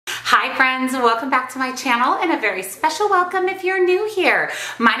Hi friends, welcome back to my channel and a very special welcome if you're new here.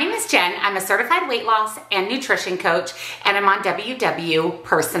 My name is Jen. I'm a certified weight loss and nutrition coach and I'm on WW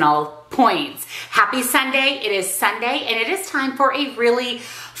Personal Points. Happy Sunday. It is Sunday and it is time for a really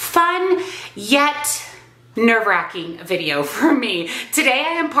fun yet nerve-wracking video for me. Today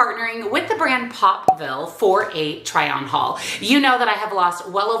I am partnering with the brand Popvil for a try-on haul. You know that I have lost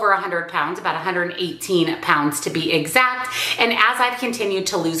well over 100 pounds, about 118 pounds to be exact, and as I've continued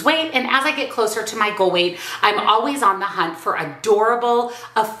to lose weight and as I get closer to my goal weight, I'm always on the hunt for adorable,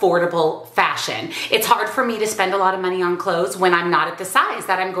 affordable fashion. It's hard for me to spend a lot of money on clothes when I'm not at the size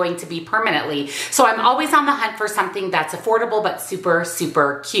that I'm going to be permanently. So I'm always on the hunt for something that's affordable but super,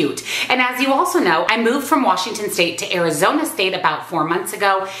 super cute. And as you also know, I moved from Washington State to Arizona State about 4 months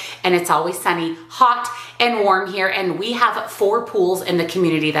ago, and it's always sunny, hot, and warm here, and we have 4 pools in the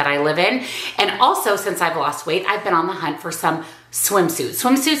community that I live in. And also, since I've lost weight, I've been on the hunt for some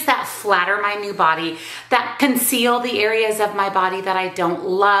swimsuits that flatter my new body, that conceal the areas of my body that I don't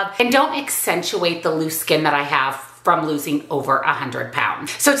love, and don't accentuate the loose skin that I have from losing over 100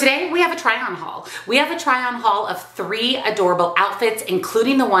 pounds. So today we have a try-on haul. We have a try-on haul of 3 adorable outfits,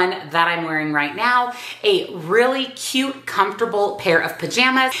 including the one that I'm wearing right now, a really cute, comfortable pair of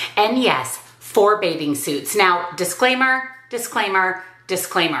pajamas, and yes, 4 bathing suits. Now, disclaimer, disclaimer,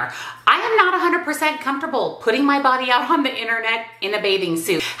 disclaimer. I am not 100% comfortable putting my body out on the internet in a bathing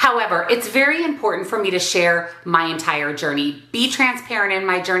suit. However, it's very important for me to share my entire journey. Be transparent in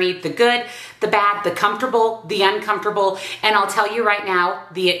my journey, the good, the bad, the comfortable, the uncomfortable, and I'll tell you right now,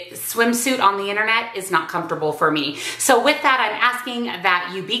 the swimsuit on the internet is not comfortable for me. So with that, I'm asking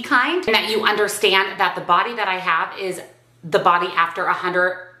that you be kind and that you understand that the body that I have is the body after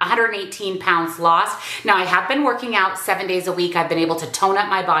 118 pounds lost. Now I have been working out 7 days a week. I've been able to tone up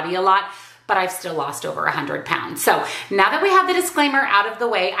my body a lot, but I've still lost over 100 pounds. So now that we have the disclaimer out of the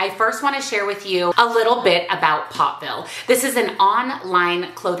way, I first want to share with you a little bit about Popvil. This is an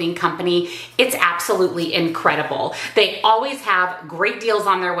online clothing company. It's absolutely incredible. They always have great deals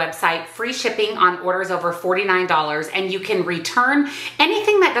on their website, free shipping on orders over $49, and you can return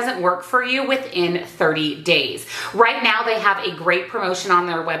anything that doesn't work for you within 30 days. Right now, they have a great promotion on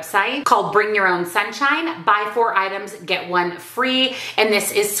their website called Bring Your Own Sunshine. Buy 4 items, get 1 free, and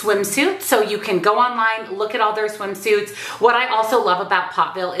this is swimsuit. So you can go online, look at all their swimsuits. What I also love about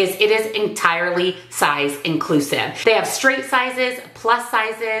Popvil is it is entirely size inclusive. They have straight sizes, plus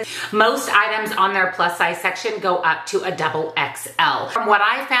sizes. Most items on their plus size section go up to a XXL. From what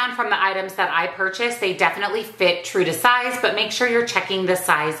I found from the items that I purchased, they definitely fit true to size, but make sure you're checking the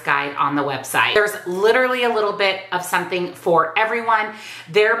size guide on the website. There's literally a little bit of something for everyone.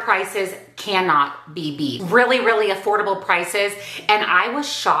 Their prices cannot be beat. Really, really affordable prices, and I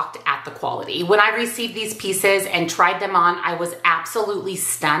was shocked at the quality. When I received these pieces and tried them on, I was absolutely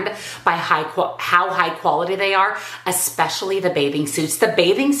stunned by how high quality they are, especially the bathing suits. The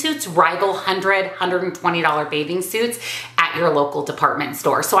bathing suits rival $100, $120 bathing suits at your local department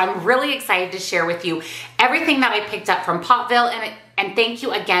store. So I'm really excited to share with you everything that I picked up from Popvil, and thank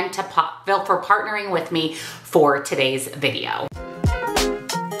you again to Popvil for partnering with me for today's video.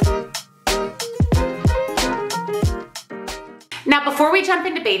 Now, before we jump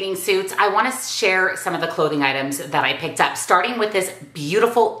into bathing suits, I want to share some of the clothing items that I picked up, starting with this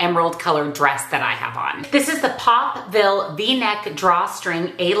beautiful emerald colored dress that I have on. This is the Popvil V-neck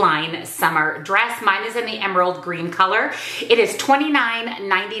drawstring A-line summer dress. Mine is in the emerald green color. It is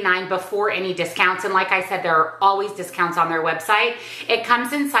 $29.99 before any discounts, and like I said, there are always discounts on their website. It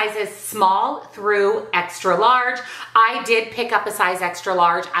comes in sizes small through extra large. I did pick up a size extra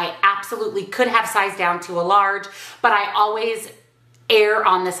large. I absolutely could have sized down to a large, but I always err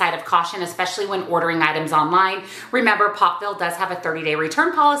on the side of caution, especially when ordering items online. Remember, Popvil does have a 30-day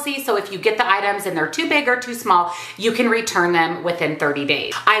return policy, so if you get the items and they're too big or too small, you can return them within 30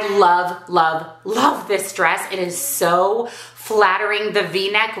 days. I love, love, love this dress. It is so flattering. The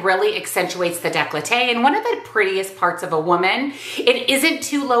V-neck really accentuates the décolleté, and one of the prettiest parts of a woman. It isn't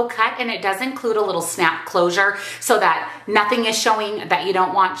too low cut, and it does include a little snap closure so that nothing is showing that you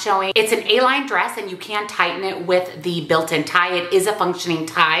don't want showing. It's an A-line dress, and you can tighten it with the built-in tie. It is a functioning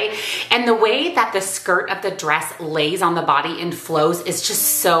tie, and the way that the skirt of the dress lays on the body and flows is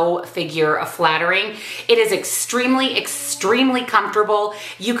just so figure flattering. It is extremely, extremely comfortable.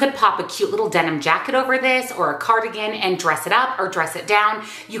 You could pop a cute little denim jacket over this or a cardigan and dress it it up or dress it down.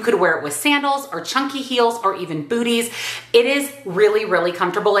 You could wear it with sandals or chunky heels or even booties. It is really, really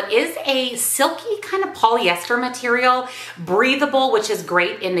comfortable. It is a silky kind of polyester material, breathable, which is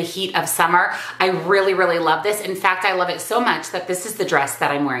great in the heat of summer. I really, really love this. In fact, I love it so much that this is the dress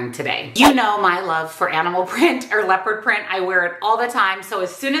that I'm wearing today. You know my love for animal print or leopard print. I wear it all the time. So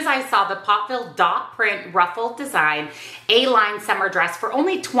as soon as I saw the Popvil dot print ruffled design A-line summer dress for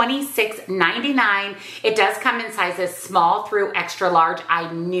only $26.99, it does come in sizes small through extra large.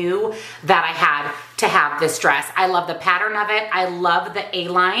 I knew that I had to have this dress. I love the pattern of it. I love the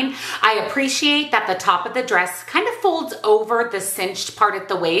A-line. I appreciate that the top of the dress kind of folds over the cinched part at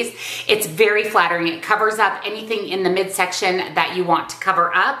the waist. It's very flattering. It covers up anything in the midsection that you want to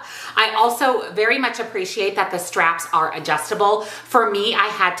cover up. I also very much appreciate that the straps are adjustable. For me, I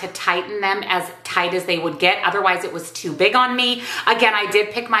had to tighten them as tight as they would get. Otherwise, it was too big on me. Again, I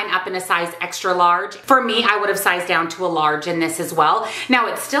did pick mine up in a size extra large. For me, I would have sized down to a large in this as well. Now,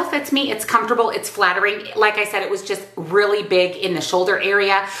 it still fits me. It's comfortable. It's flattering. Like I said, it was just really big in the shoulder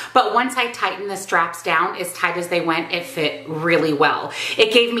area. But once I tightened the straps down as tight as they went, it fit really well.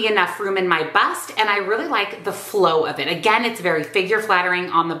 It gave me enough room in my bust, and I really like the flow of it. Again, it's very figure flattering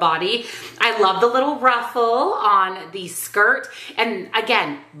on the body. I love the little ruffle on the skirt. And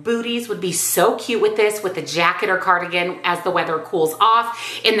again, booties would be so cute with this, with a jacket or cardigan as the weather cools off.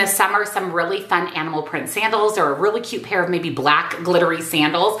 In the summer, some really fun animal print sandals or a really cute pair of maybe black glittery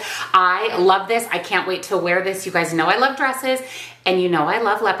sandals. I love this. I can't wait to wear this. You guys know I love dresses. And you know I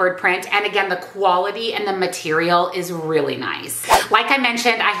love leopard print. And again, the quality and the material is really nice. Like I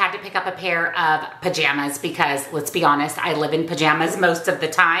mentioned, I had to pick up a pair of pajamas because, let's be honest, I live in pajamas most of the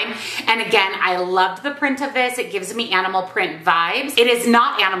time. And again, I loved the print of this. It gives me animal print vibes. It is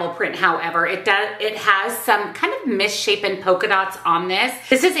not animal print, however. It has some kind of misshapen polka dots on this.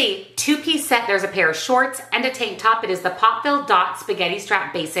 This is a two-piece set. There's a pair of shorts and a tank top. It is the Popvil Dot Spaghetti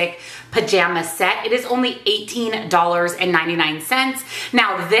Strap Basic Pajama Set. It is only $18.99.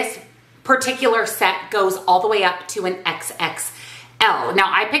 Now, this particular set goes all the way up to an XXL. Now,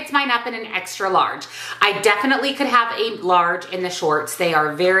 I picked mine up in an extra large. I definitely could have a large in the shorts. They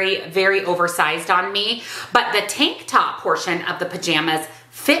are very, very oversized on me, but the tank top portion of the pajamas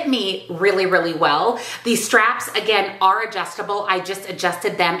fit me really, really well. These straps, again, are adjustable. I just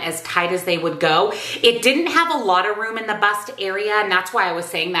adjusted them as tight as they would go. It didn't have a lot of room in the bust area, and that's why I was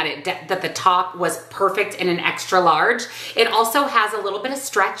saying that that the top was perfect in an extra large. It also has a little bit of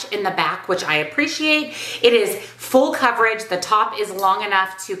stretch in the back, which I appreciate. It is full coverage. The top is long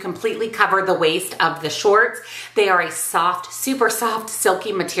enough to completely cover the waist of the shorts. They are a soft, super soft,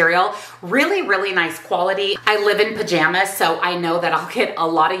 silky material. Really, really nice quality. I live in pajamas, so I know that I'll get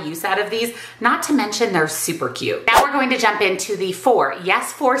a lot of use out of these, not to mention they're super cute. Now we're going to jump into the four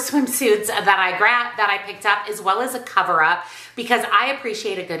swimsuits that I picked up, as well as a cover up, because I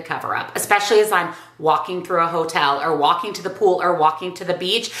appreciate a good cover up, especially as I'm walking through a hotel or walking to the pool or walking to the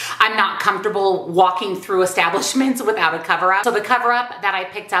beach. I'm not comfortable walking through establishments without a cover up. So the cover up that I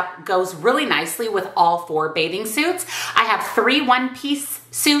picked up goes really nicely with all four bathing suits. I have 3 one-piece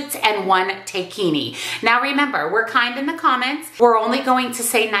suits and 1 tankini. Now remember, we're kind in the comments. We're only going to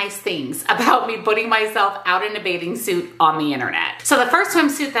say nice things about me putting myself out in a bathing suit on the internet. So the first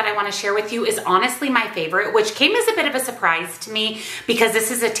swimsuit that I want to share with you is honestly my favorite, which came as a bit of a surprise to me because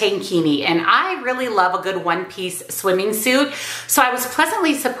this is a tankini, and I really love a good one-piece swimming suit. So I was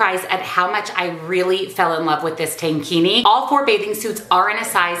pleasantly surprised at how much I really fell in love with this tankini. All 4 bathing suits are in a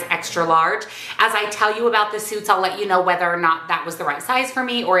size extra large. As I tell you about the suits, I'll let you know whether or not that was the right size for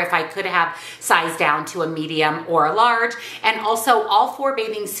me, or if I could have sized down to a medium or a large. And also, all 4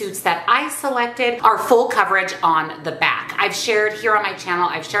 bathing suits that I selected are full coverage on the back. I've shared here on my channel,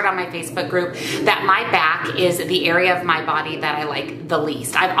 I've shared on my Facebook group that my back is the area of my body that I like the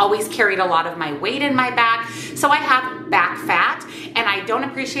least. I've always carried a lot of my weight in my back, so I have back fat, and I don't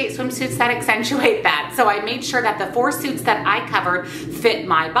appreciate swimsuits that accentuate that. So I made sure that the 4 suits that I covered fit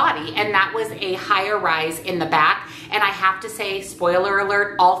my body, and that was a higher rise in the back. And I have to say, spoiler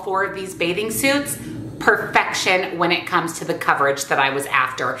alert, all 4 of these bathing suits, perfection when it comes to the coverage that I was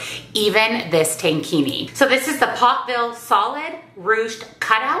after, even this tankini. So this is the Popvil Solid Ruched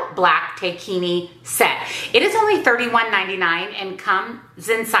Cutout Black Tankini Set. It is only $31.99 and comes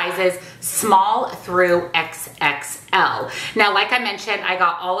in sizes small through XXL. Now, like I mentioned, I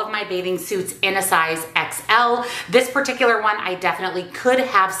got all of my bathing suits in a size XL. This particular one, I definitely could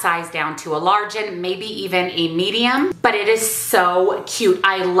have sized down to a large and maybe even a medium, but it is so cute.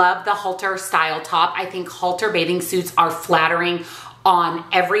 I love the halter style top. I think halter bathing suits are flattering on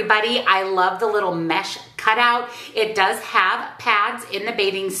everybody. I love the little mesh cutout. It does have pads in the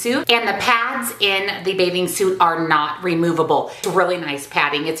bathing suit, and the pads in the bathing suit are not removable. It's really nice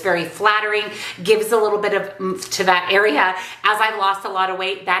padding. It's very flattering, gives a little bit of oomph to that area. As I've lost a lot of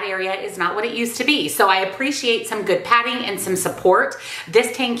weight, that area is not what it used to be. So I appreciate some good padding and some support.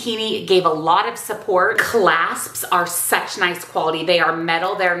 This tankini gave a lot of support. Clasps are such nice quality. They are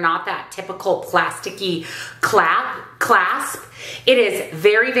metal. They're not that typical plasticky clasp. It is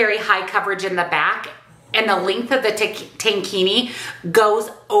very, very high coverage in the back, and the length of the tankini goes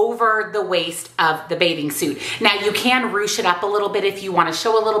over the waist of the bathing suit. Now you can ruche it up a little bit if you want to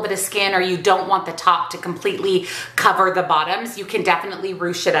show a little bit of skin, or you don't want the top to completely cover the bottoms. You can definitely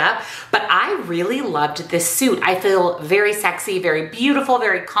ruche it up, but I really loved this suit. I feel very sexy, very beautiful,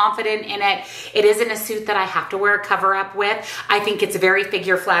 very confident in it. It isn't a suit that I have to wear a cover up with. I think it's very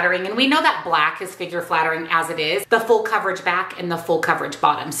figure flattering, and we know that black is figure flattering as it is, the full coverage back and the full coverage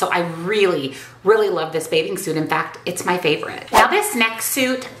bottom. So I really, really love this bathing suit. In fact, it's my favorite. Now this next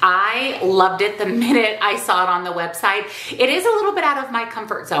suit, I loved it the minute I saw it on the website. It is a little bit out of my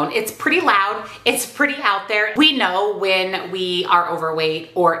comfort zone. It's pretty loud. It's pretty out there. We know when we are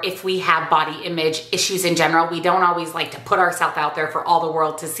overweight, or if we have body image issues in general, we don't always like to put ourselves out there for all the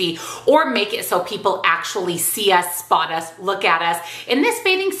world to see, or make it so people actually see us, spot us, look at us. And this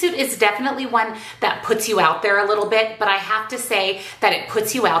bathing suit is definitely one that puts you out there a little bit, but I have to say that it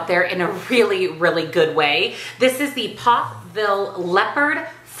puts you out there in a really, really good way. This is the Popvil Leopard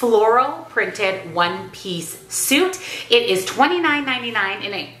floral printed one-piece suit. It is $29.99,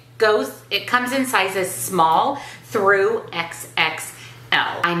 and it comes in sizes small through XXL.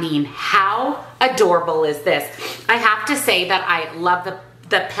 I mean, how adorable is this? I have to say that I love the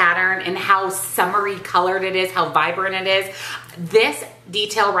pattern and how summery colored it is, how vibrant it is. This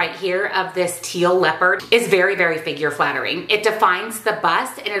detail right here of this teal leopard is very, very figure flattering. It defines the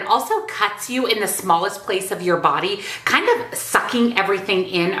bust, and it also cuts you in the smallest place of your body, kind of sucking everything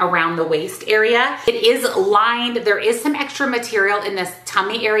in around the waist area. It is lined. There is some extra material in this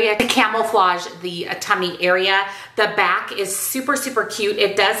tummy area to camouflage the tummy area. The back is super, super cute.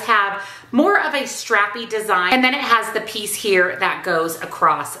 It does have more of a strappy design, and then it has the piece here that goes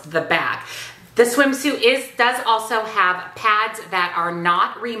across the back. The swimsuit does also have pads that are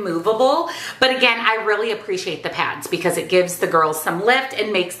not removable, but again, I really appreciate the pads because it gives the girls some lift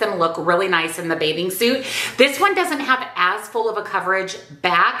and makes them look really nice in the bathing suit. This one doesn't have as full of a coverage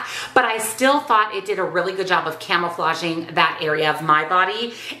back, but I still thought it did a really good job of camouflaging that area of my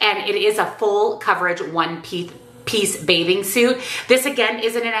body, and it is a full coverage one-piece bathing suit. This again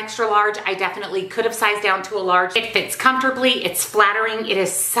isn't an extra large. I definitely could have sized down to a large. It fits comfortably. It's flattering. It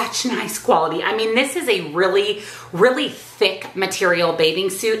is such nice quality. I mean, this is a really, really thick material bathing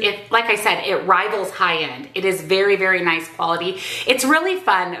suit. Like I said, it rivals high end. It is very, very nice quality. It's really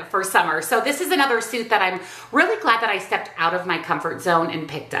fun for summer. So this is another suit that I'm really glad that I stepped out of my comfort zone and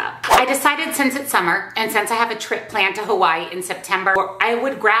picked up. I decided, since it's summer and since I have a trip planned to Hawaii in September, I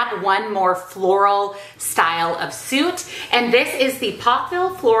would grab one more floral style of suit, and this is the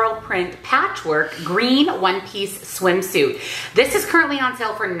Popvil floral print patchwork green one-piece swimsuit. This is currently on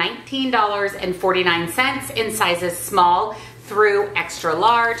sale for $19.49 in sizes small through extra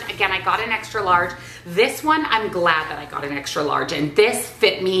large. Again, I got an extra large. This one, I'm glad that I got an extra large, and this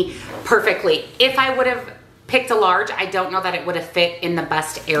fit me perfectly. If I would have picked a large, I don't know that it would have fit in the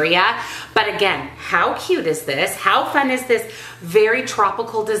bust area. But again, how cute is this? How fun is this? Very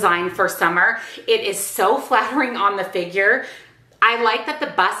tropical design for summer. It is so flattering on the figure. I like that the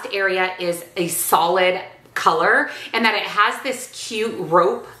bust area is a solid color and that it has this cute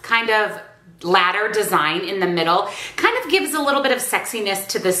rope kind of ladder design in the middle. Kind of gives a little bit of sexiness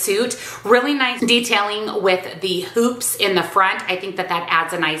to the suit. Really nice detailing with the hoops in the front. I think that that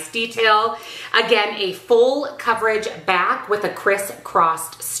adds a nice detail. Again, a full coverage back with a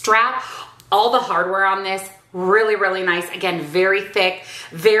crisscrossed strap. All the hardware on this, really, really nice. Again, very thick,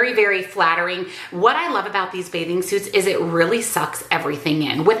 very, very flattering. What I love about these bathing suits is it really sucks everything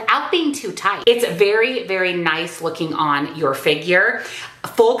in without being too tight. It's very, very nice looking on your figure.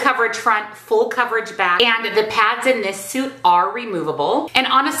 Full coverage front, full coverage back, and the pads in this suit are removable. And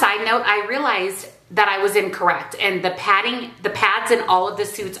on a side note, I realized that I was incorrect, and the pads in all of the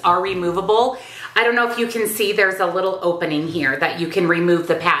suits are removable. I don't know if you can see, there's a little opening here that you can remove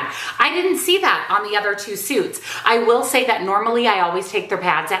the pad. I didn't see that on the other two suits. I will say that normally I always take the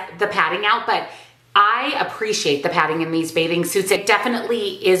padding out, but I appreciate the padding in these bathing suits. It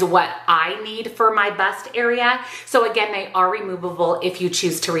definitely is what I need for my bust area. So again, they are removable if you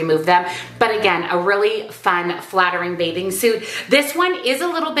choose to remove them. But again, a really fun, flattering bathing suit. This one is a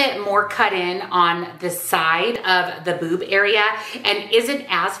little bit more cut in on the side of the boob area and isn't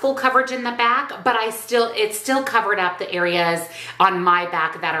as full coverage in the back, but it still covered up the areas on my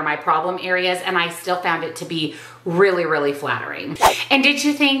back that are my problem areas, and I still found it to be really, really flattering. And did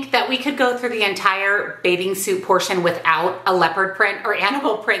you think that we could go through the entire bathing suit portion without a leopard print or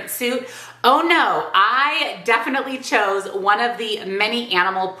animal print suit? Oh no, I definitely chose one of the many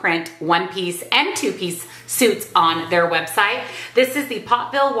animal print one-piece and two-piece suits on their website. This is the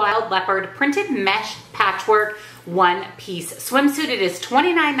Popvil Wild Leopard Printed Mesh Patchwork one-piece swimsuit. It is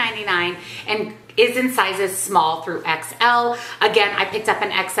 $29.99 and is in sizes small through XL. Again, I picked up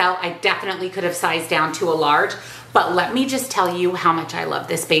an XL. I definitely could have sized down to a large, but let me just tell you how much I love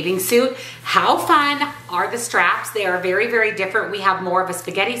this bathing suit. How fun are the straps? They are very, very different. We have more of a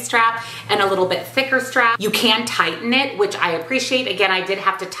spaghetti strap and a little bit thicker strap. You can tighten it, which I appreciate. Again, I did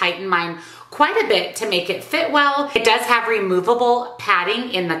have to tighten mine quite a bit to make it fit well. It does have removable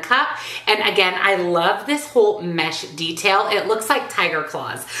padding in the cup. And again, I love this whole mesh detail. It looks like tiger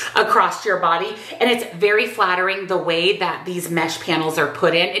claws across your body. And it's very flattering the way that these mesh panels are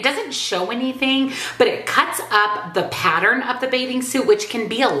put in. It doesn't show anything, but it cuts up the pattern of the bathing suit, which can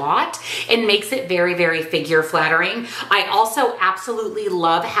be a lot, and makes it very, very figure flattering. I also absolutely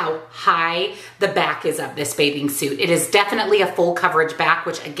love how high the back is of this bathing suit. It is definitely a full coverage back,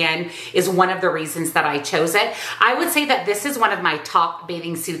 which again is one of the reasons that I chose it. I would say that this is one of my top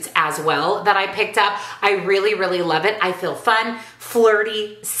bathing suits as well that I picked up. I really, really love it. I feel fun,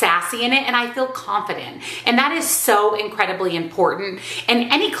 flirty, sassy in it, and I feel confident. And that is so incredibly important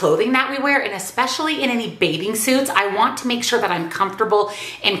in any clothing that we wear, and especially in any bathing suits. I want to make sure that I'm comfortable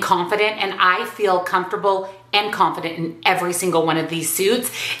and confident, and I feel comfortable and confident in every single one of these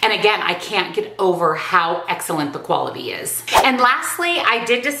suits. And again, I can't get over how excellent the quality is. And lastly, I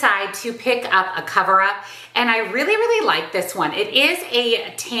did decide to pick up a cover up, and I really, really like this one. It is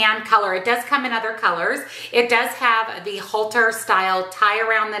a tan color. It does come in other colors. It does have the halter style tie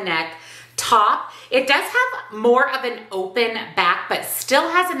around the neck top. It does have more of an open back, but still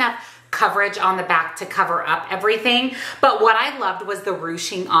has enough coverage on the back to cover up everything. But what I loved was the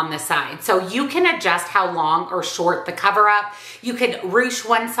ruching on the side. So you can adjust how long or short the cover up. You could ruche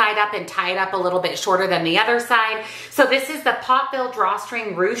one side up and tie it up a little bit shorter than the other side. So this is the Popvil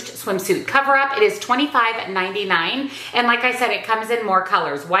Drawstring Ruched Swimsuit Cover Up. It is $25.99. And like I said, it comes in more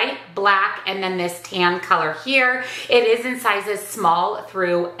colors, white, black, and then this tan color here. It is in sizes small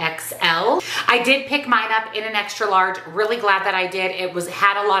through XL. I did pick mine up in an extra large. Really glad that I did. It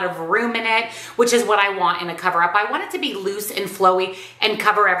had a lot of room in it, which is what I want in a cover up. I want it to be loose and flowy and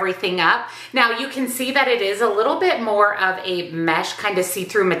cover everything up. Now you can see that it is a little bit more of a mesh kind of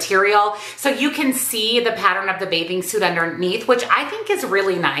see-through material. So you can see the pattern of the bathing suit underneath, which I think is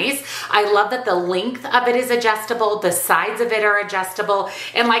really nice. I love that the length of it is adjustable. The sides of it are adjustable.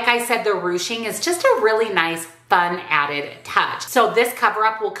 And like I said, the ruching is just a really nice fun added touch. So this cover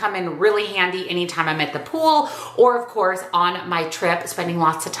up will come in really handy anytime I'm at the pool, or of course on my trip, spending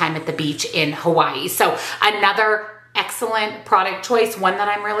lots of time at the beach in Hawaii. So another excellent product choice, one that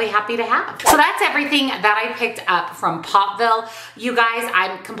I'm really happy to have. So that's everything that I picked up from Popvil. You guys,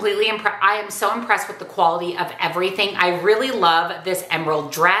 I'm completely impressed. I am so impressed with the quality of everything. I really love this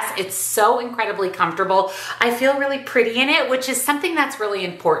emerald dress. It's so incredibly comfortable. I feel really pretty in it, which is something that's really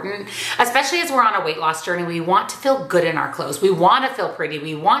important, especially as we're on a weight loss journey. We want to feel good in our clothes. We want to feel pretty.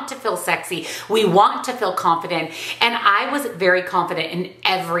 We want to feel sexy. We want to feel confident. And I was very confident in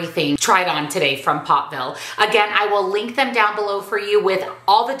everything tried on today from Popvil. Again, I will link them down below for you with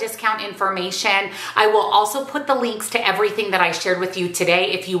all the discount information. I will also put the links to everything that I shared with you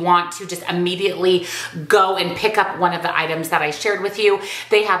today if you want to just immediately go and pick up one of the items that I shared with you.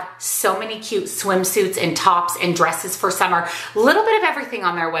 They have so many cute swimsuits and tops and dresses for summer. A little bit of everything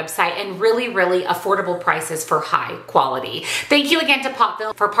on their website, and really, really affordable prices for high quality. Thank you again to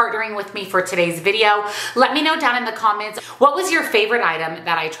Popvil for partnering with me for today's video. Let me know down in the comments, what was your favorite item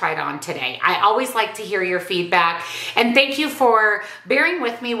that I tried on today? I always like to hear your feedback. And thank you for bearing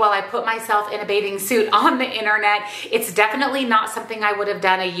with me while I put myself in a bathing suit on the internet. It's definitely not something I would have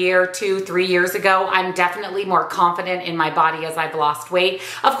done a year, 2, 3 years ago. I'm definitely more confident in my body as I've lost weight.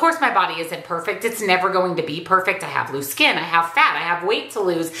 Of course, my body isn't perfect. It's never going to be perfect. I have loose skin, I have fat, I have weight to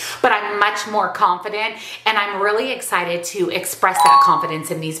lose, but I'm much more confident, and I'm really excited to express that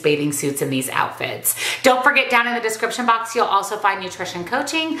confidence in these bathing suits and these outfits. Don't forget, down in the description box, you'll also find nutrition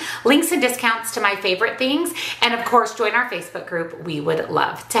coaching, links and discounts to my favorite things, and of of course, join our Facebook group. We would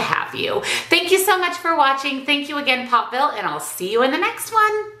love to have you. Thank you so much for watching. Thank you again, Popvil, and I'll see you in the next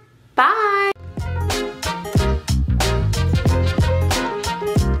one. Bye.